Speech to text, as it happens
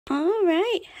All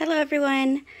right, hello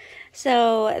everyone.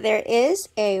 So there is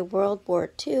a World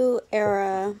War II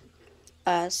era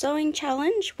sewing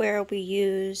challenge where we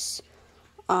use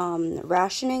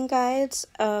rationing guides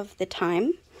of the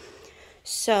time.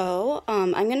 So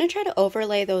I'm going to try to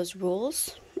overlay those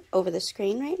rules over the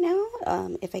screen right now.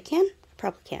 If I can. I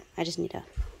probably can't. I just need to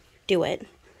do it.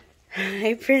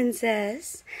 Hi,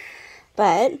 princess.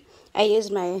 But I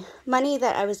used my money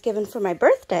that I was given for my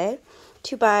birthday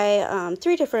to buy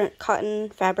 3 different cotton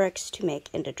fabrics to make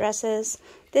into dresses.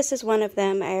 This is one of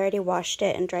them. I already washed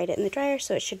it and dried it in the dryer,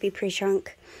 so it should be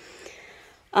pre-shrunk.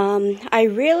 I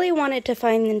really wanted to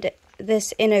find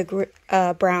this in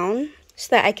a brown so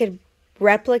that I could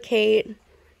replicate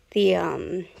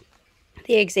the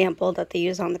example that they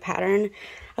use on the pattern.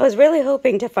 I was really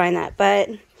hoping to find that, but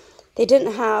they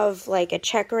didn't have like a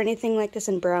check or anything like this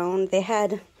in brown. They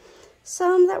had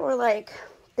some that were like,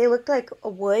 they looked like a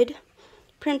wood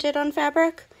printed on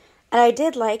fabric, and I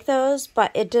did like those, but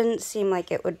it didn't seem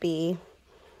like it would be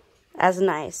as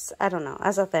nice, I don't know,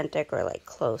 as authentic or like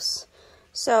close.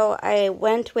 So I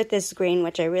went with this green,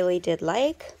 which I really did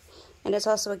like, and it's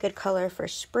also a good color for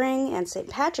spring and St.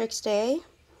 Patrick's Day.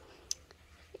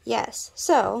 Yes,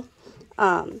 so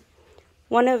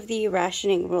one of the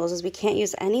rationing rules is we can't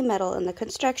use any metal in the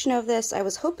construction of this. I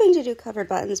was hoping to do covered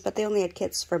buttons, but they only had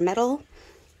kits for metal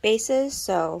bases,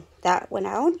 so that went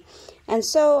out. And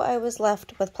so I was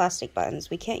left with plastic buttons.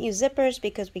 We can't use zippers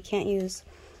because we can't use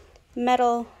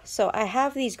metal. So I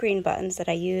have these green buttons that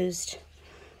I used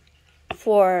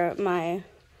for my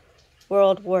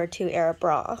World War II era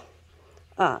bra.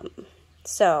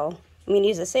 So I'm going to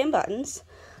use the same buttons.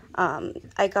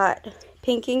 I got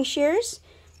pinking shears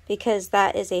because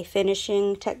that is a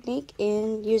finishing technique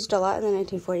and used a lot in the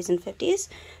 1940s and 50s.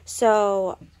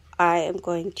 So I am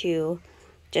going to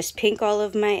just pink all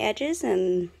of my edges,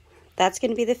 and that's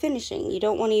going to be the finishing. You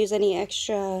don't want to use any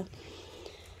extra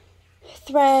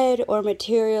thread or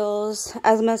materials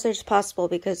as much as possible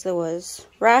because there was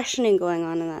rationing going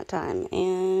on in that time,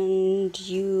 and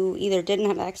you either didn't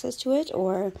have access to it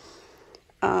or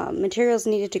materials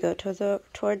needed to go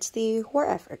towards the war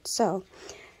effort. So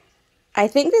I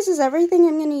think this is everything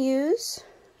I'm going to use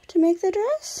to make the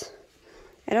dress.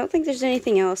 I don't think there's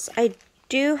anything else. I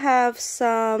do have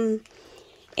some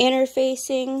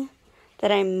interfacing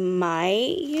that I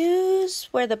might use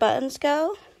where the buttons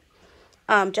go,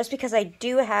 just because I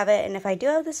do have it, and if I do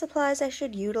have the supplies I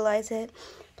should utilize it,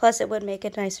 plus it would make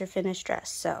a nicer finished dress.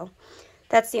 So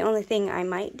that's the only thing I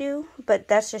might do, but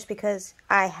that's just because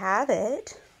I have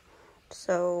it,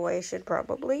 so I should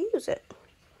probably use it.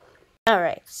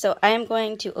 Alright, so I am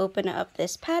going to open up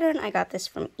this pattern. I got this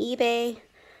from eBay,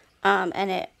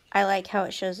 and I like how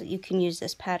it shows that you can use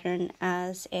this pattern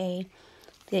as a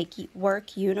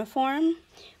work uniform,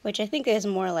 which I think is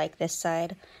more like this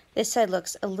side. This side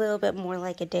looks a little bit more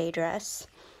like a day dress.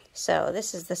 So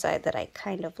this is the side that I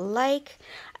kind of like.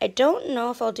 I don't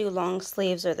know if I'll do long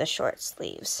sleeves or the short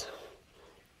sleeves.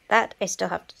 That I still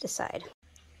have to decide.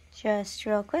 Just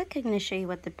real quick, I'm going to show you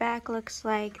what the back looks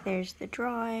like. There's the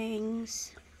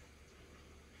drawings.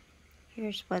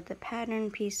 Here's what the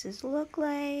pattern pieces look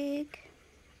like.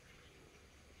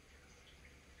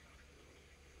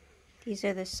 These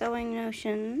are the sewing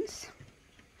notions,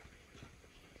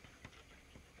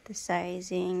 the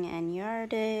sizing and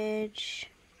yardage.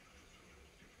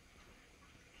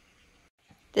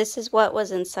 This is what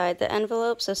was inside the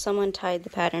envelope, so someone tied the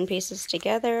pattern pieces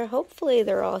together. Hopefully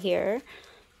they're all here,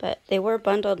 but they were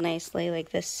bundled nicely.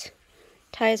 Like this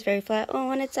tie is very flat.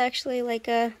 Oh, and it's actually like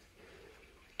a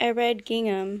red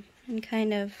gingham and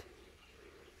kind of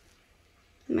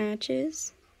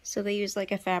matches. So they use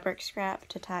like a fabric scrap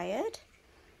to tie it.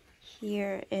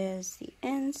 Here is the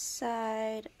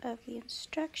inside of the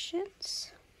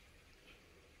instructions.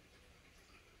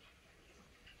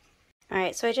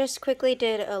 Alright, so I just quickly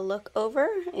did a look over,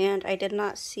 and I did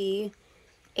not see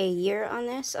a year on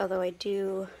this, although I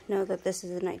do know that this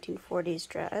is a 1940s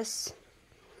dress.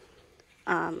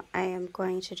 I am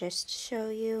going to just show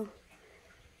you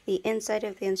the inside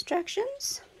of the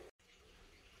instructions.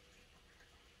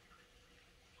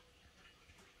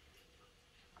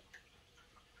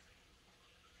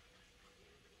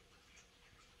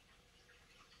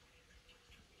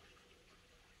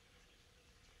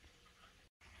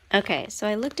 Okay, so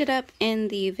I looked it up in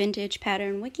the Vintage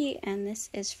Pattern Wiki, and this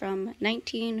is from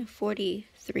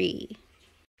 1943.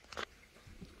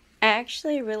 I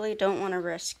actually really don't want to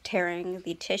risk tearing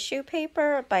the tissue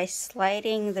paper by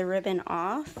sliding the ribbon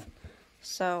off,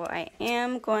 so I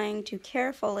am going to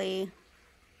carefully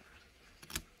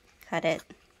cut it.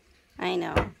 I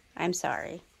know, I'm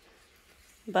sorry.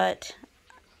 But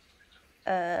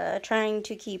trying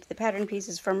to keep the pattern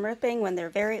pieces from ripping when they're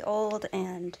very old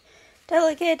and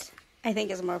delicate, I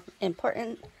think is more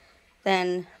important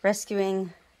than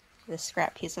rescuing this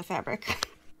scrap piece of fabric.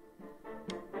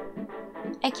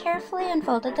 I carefully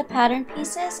unfolded the pattern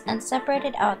pieces and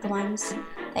separated out the ones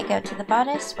that go to the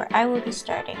bodice where I will be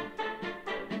starting.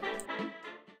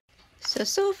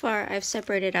 So far I've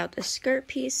separated out the skirt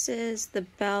pieces, the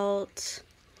belt,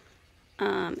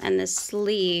 and the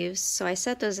sleeves. So I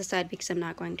set those aside because I'm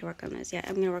not going to work on those yet.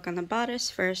 I'm going to work on the bodice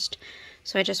first,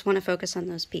 so I just want to focus on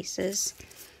those pieces.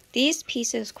 These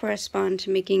pieces correspond to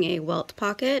making a welt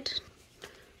pocket,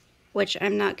 which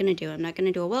I'm not going to do. I'm not going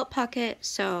to do a welt pocket,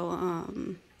 so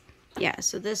yeah,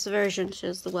 so this version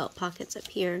shows the welt pockets up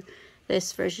here.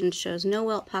 This version shows no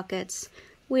welt pockets.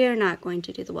 We are not going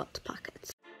to do the welt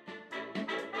pockets.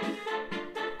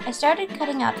 I started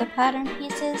cutting out the pattern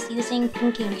pieces using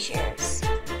pinking shears.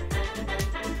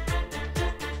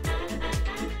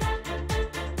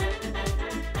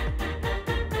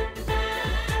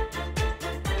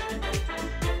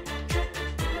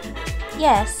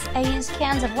 Yes, I use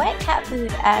cans of wet cat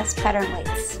food as pattern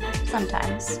weights,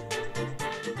 sometimes.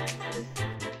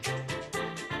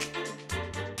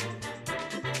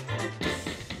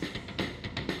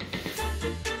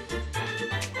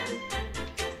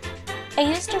 I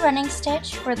used a running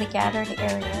stitch for the gathered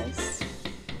areas.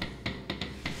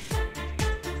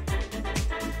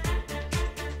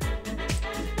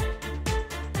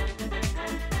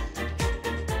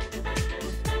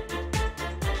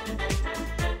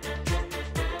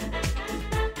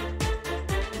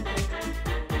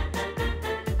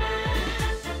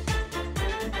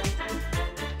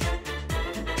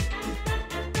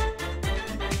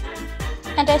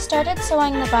 And I started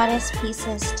sewing the bodice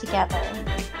pieces together.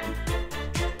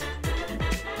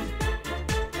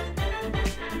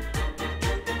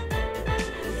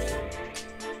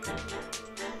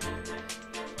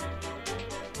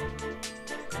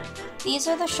 These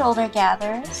are the shoulder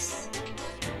gathers.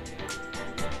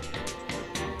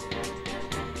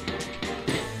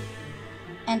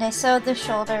 And I sewed the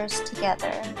shoulders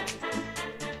together.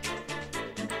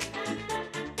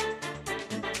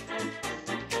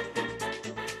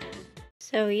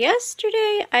 So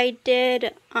yesterday I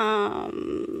did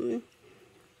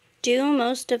do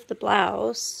most of the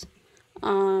blouse.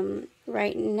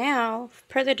 Right now,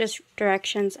 per the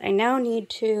directions, I now need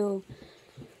to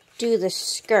do the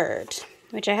skirt,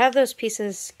 which I have those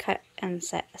pieces cut and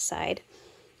set aside.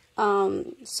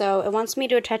 So it wants me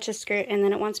to attach the skirt, and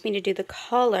then it wants me to do the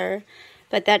collar,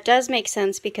 but that does make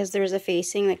sense because there's a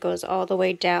facing that goes all the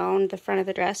way down the front of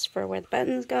the dress for where the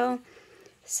buttons go.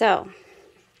 So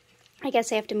I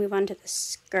guess I have to move on to the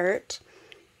skirt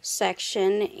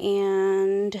section,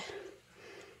 and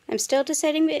I'm still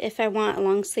deciding if I want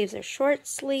long sleeves or short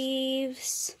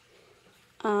sleeves.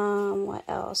 What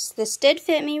else? This did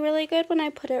fit me really good when I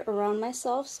put it around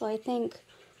myself, so I think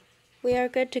we are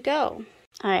good to go.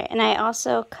 Alright, and I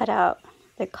also cut out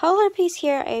the collar piece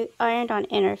here. I ironed on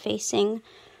interfacing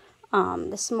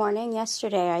this morning.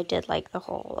 Yesterday I did like the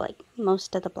whole, like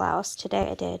most of the blouse. Today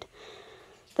I did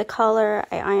the collar.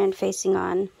 I ironed facing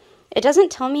on. It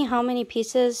doesn't tell me how many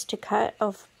pieces to cut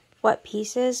of what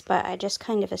pieces, but I just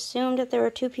kind of assumed that there were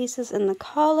 2 pieces in the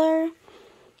collar.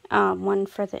 One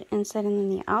for the inside and then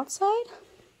the outside.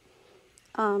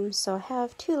 So I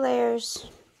have 2 layers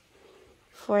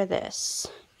for this.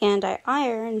 And I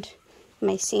ironed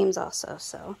my seams also.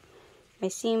 So my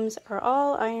seams are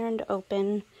all ironed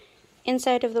open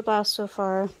inside of the blouse so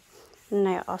far. And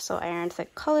I also ironed the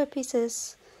collar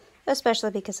pieces, especially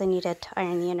because I needed to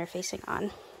iron the interfacing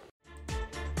on.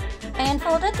 I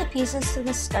unfolded the pieces to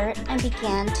the skirt and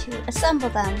began to assemble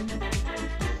them.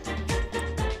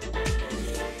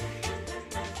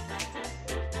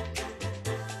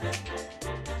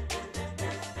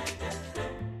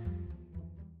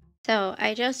 So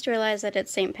I just realized that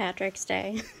it's St. Patrick's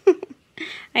Day.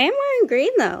 I am wearing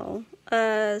green though.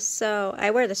 So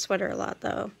I wear the sweater a lot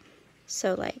though.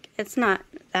 So like it's not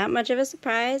that much of a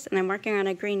surprise, and I'm working on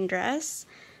a green dress,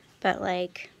 but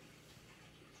like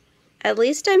at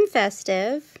least I'm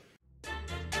festive.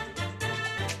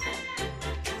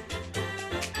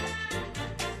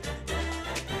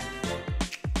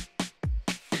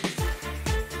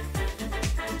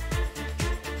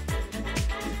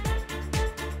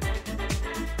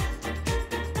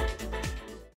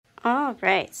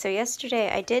 Alright, so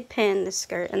yesterday I did pin the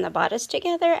skirt and the bodice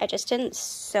together. I just didn't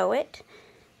sew it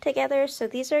together. So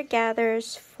these are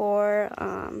gathers for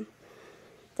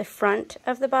the front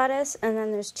of the bodice, and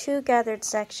then there's 2 gathered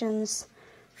sections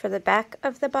for the back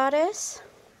of the bodice.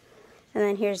 And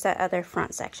then here's that other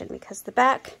front section, because the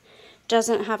back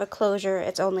doesn't have a closure.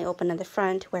 It's only open in the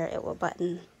front where it will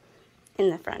button in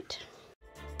the front.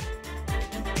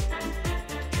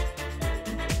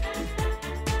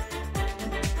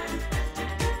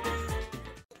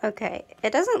 Okay,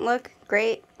 it doesn't look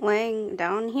great laying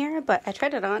down here, but I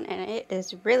tried it on and it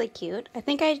is really cute. I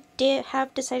think I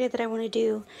have decided that I want to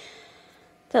do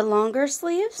the longer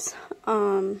sleeves,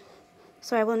 so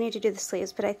I will need to do the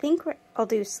sleeves, but I think I'll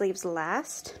do sleeves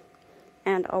last,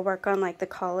 and I'll work on like the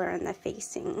collar and the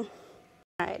facing.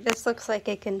 Alright, this looks like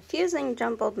a confusing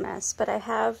jumbled mess, but I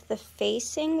have the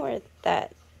facing where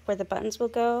the buttons will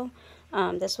go.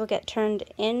 This will get turned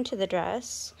into the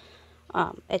dress.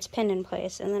 It's pinned in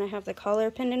place, and then I have the collar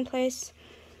pinned in place.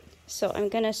 So I'm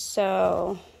gonna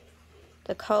sew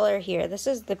the collar here. This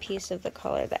is the piece of the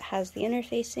collar that has the inner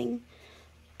facing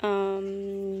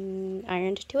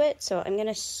ironed to it. So I'm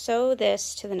gonna sew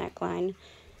this to the neckline.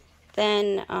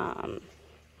 Then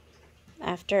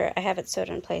after I have it sewed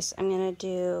in place, I'm gonna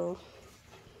do,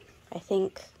 I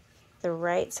think, the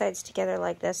right sides together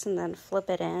like this and then flip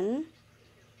it in.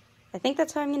 I think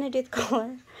that's how I'm going to do the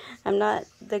collar. I'm not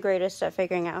the greatest at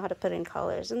figuring out how to put in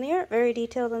collars, and they aren't very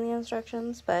detailed in the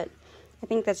instructions, but I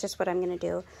think that's just what I'm going to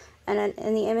do. And then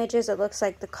in the images, it looks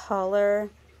like the collar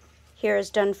here is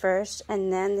done first,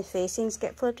 and then the facings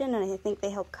get flipped in, and I think they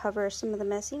help cover some of the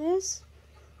messiness.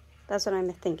 That's what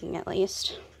I'm thinking, at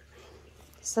least.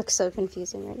 This looks so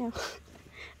confusing right now.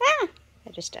 Ah!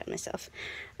 I just stabbed myself.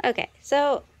 Okay,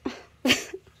 so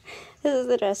this is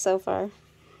the dress so far.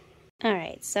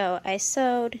 Alright, so I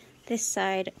sewed this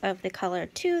side of the collar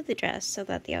to the dress so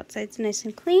that the outside's nice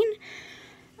and clean.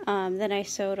 Then I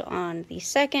sewed on the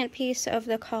second piece of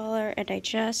the collar, and I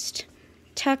just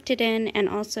tucked it in and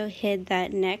also hid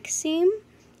that neck seam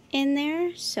in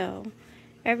there, so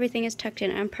everything is tucked in.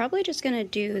 I'm probably just going to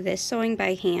do this sewing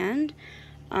by hand.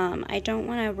 I don't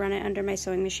want to run it under my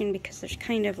sewing machine because there's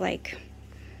kind of like,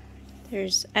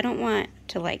 I don't want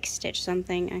to like stitch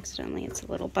something accidentally. It's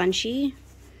a little bunchy.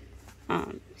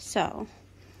 So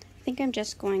I think I'm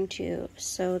just going to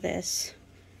sew this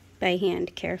by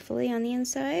hand carefully on the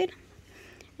inside,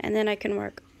 and then I can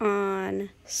work on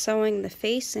sewing the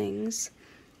facings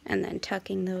and then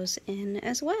tucking those in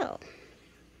as well.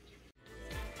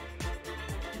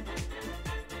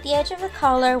 The edge of the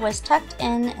collar was tucked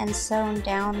in and sewn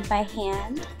down by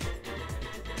hand.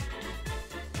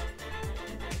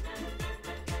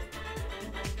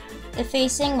 The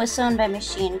facing was sewn by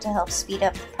machine to help speed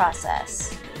up the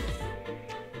process.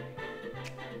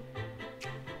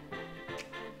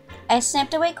 I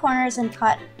snipped away corners and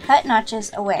cut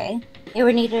notches away. They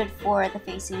were needed for the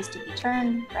facings to be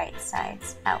turned right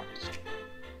sides out.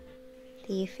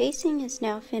 The facing is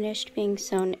now finished being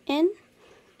sewn in.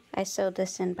 I sewed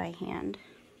this in by hand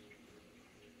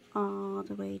all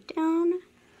the way down,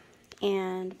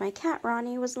 and my cat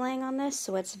Ronnie was laying on this,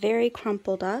 so it's very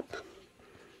crumpled up,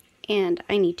 and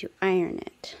I need to iron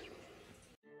it.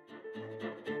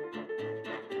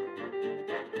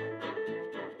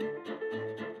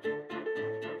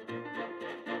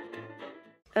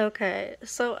 Okay,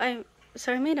 so I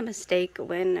made a mistake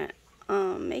when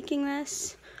making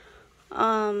this.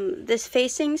 This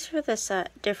facings for the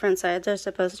different sides are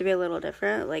supposed to be a little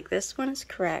different. Like this one is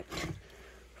correct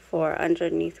for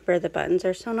underneath where the buttons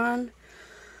are sewn on,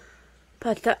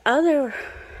 but the other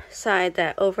side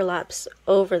that overlaps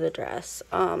over the dress,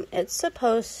 it's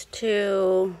supposed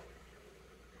to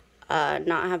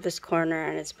not have this corner,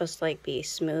 and it's supposed to like be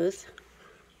smooth.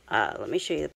 Let me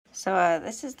show you. So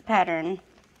this is the pattern.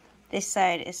 This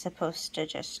side is supposed to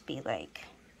just be like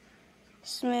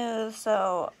smooth,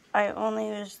 so I only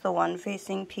used the one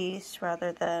facing piece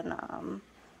rather than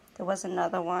there was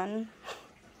another one,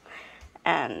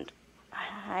 and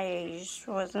I just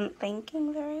wasn't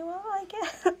thinking very well, I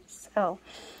guess. So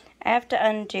I have to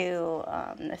undo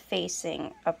the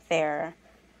facing up there,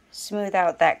 smooth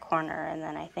out that corner, and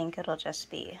then I think it'll just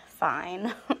be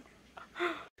fine.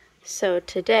 So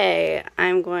today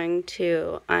I'm going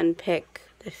to unpick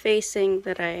the facing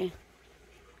that I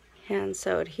hand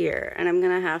sewed here, and I'm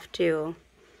gonna have to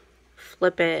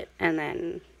flip it and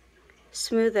then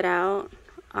smooth it out.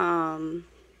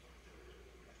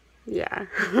 Yeah,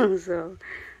 so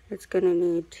it's gonna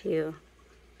need to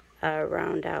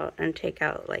round out and take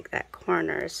out like that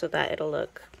corner so that it'll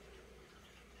look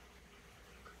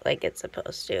like it's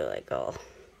supposed to, like all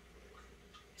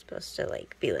supposed to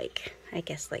like be like, I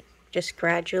guess, like just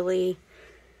gradually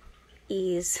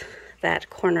ease that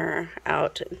corner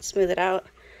out and smooth it out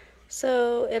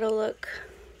so it'll look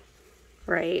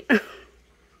right.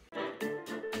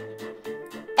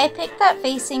 I picked that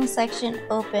facing section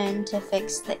open to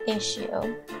fix the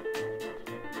issue.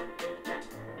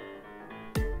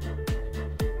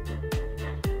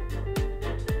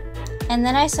 And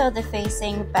then I sewed the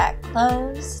facing back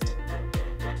closed.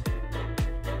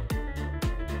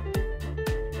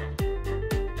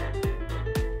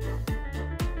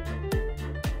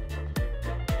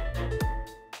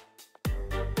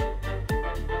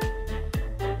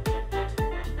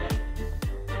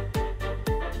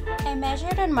 I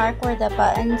measured and marked where the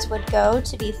buttons would go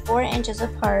to be 4 inches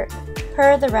apart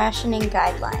per the rationing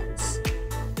guidelines.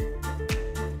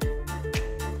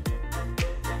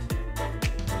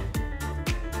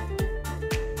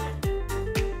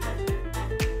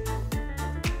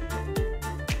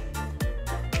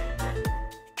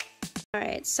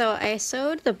 Alright, so I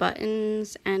sewed the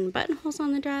buttons and buttonholes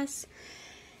on the dress,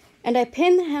 and I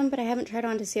pinned the hem, but I haven't tried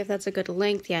on to see if that's a good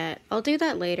length yet. I'll do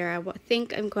that later. I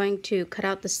think I'm going to cut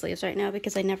out the sleeves right now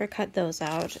because I never cut those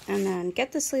out, and then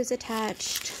get the sleeves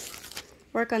attached,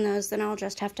 work on those, then I'll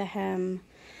just have to hem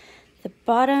the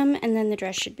bottom, and then the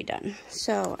dress should be done.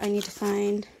 So I need to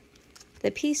find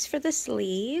the piece for the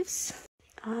sleeves.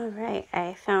 Alright,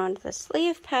 I found the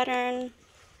sleeve pattern.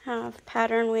 Have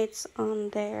pattern weights on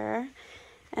there,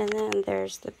 and then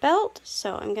there's the belt,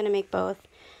 so I'm going to make both,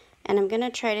 and I'm going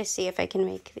to try to see if I can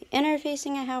make the inner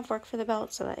facing I have work for the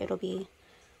belt so that it'll be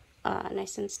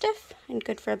nice and stiff and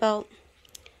good for a belt.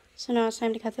 So now it's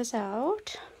time to cut this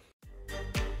out.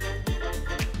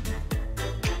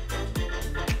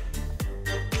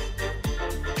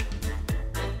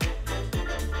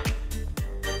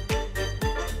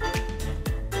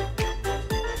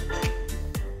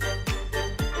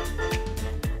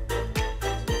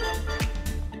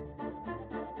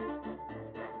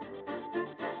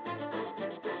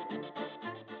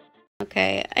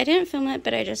 Okay, I didn't film it,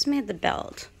 but I just made the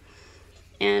belt.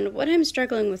 And what I'm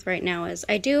struggling with right now is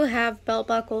I do have belt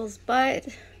buckles, but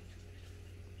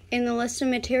in the list of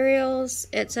materials,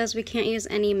 it says we can't use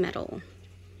any metal.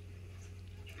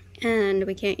 And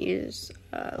we can't use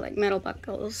like metal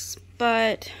buckles,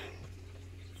 but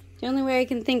the only way I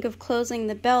can think of closing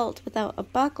the belt without a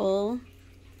buckle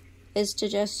is to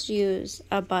just use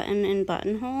a button and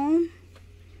buttonhole.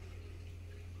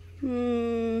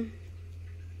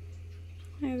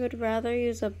 I would rather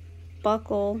use a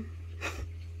buckle.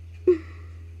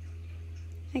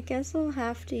 I guess I'll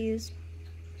have to use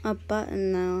a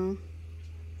button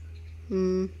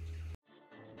though.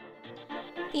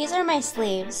 These are my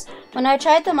sleeves. When I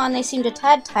tried them on, they seemed a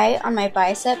tad tight on my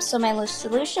biceps, so my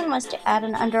solution was to add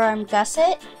an underarm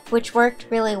gusset, which worked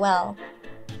really well.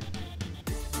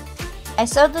 I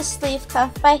sewed the sleeve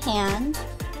cuff by hand,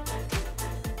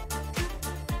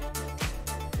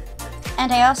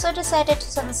 and I also decided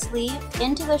to sew the sleeve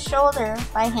into the shoulder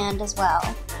by hand as well.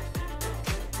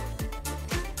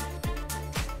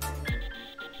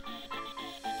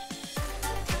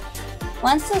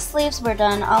 Once the sleeves were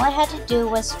done, all I had to do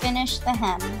was finish the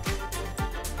hem.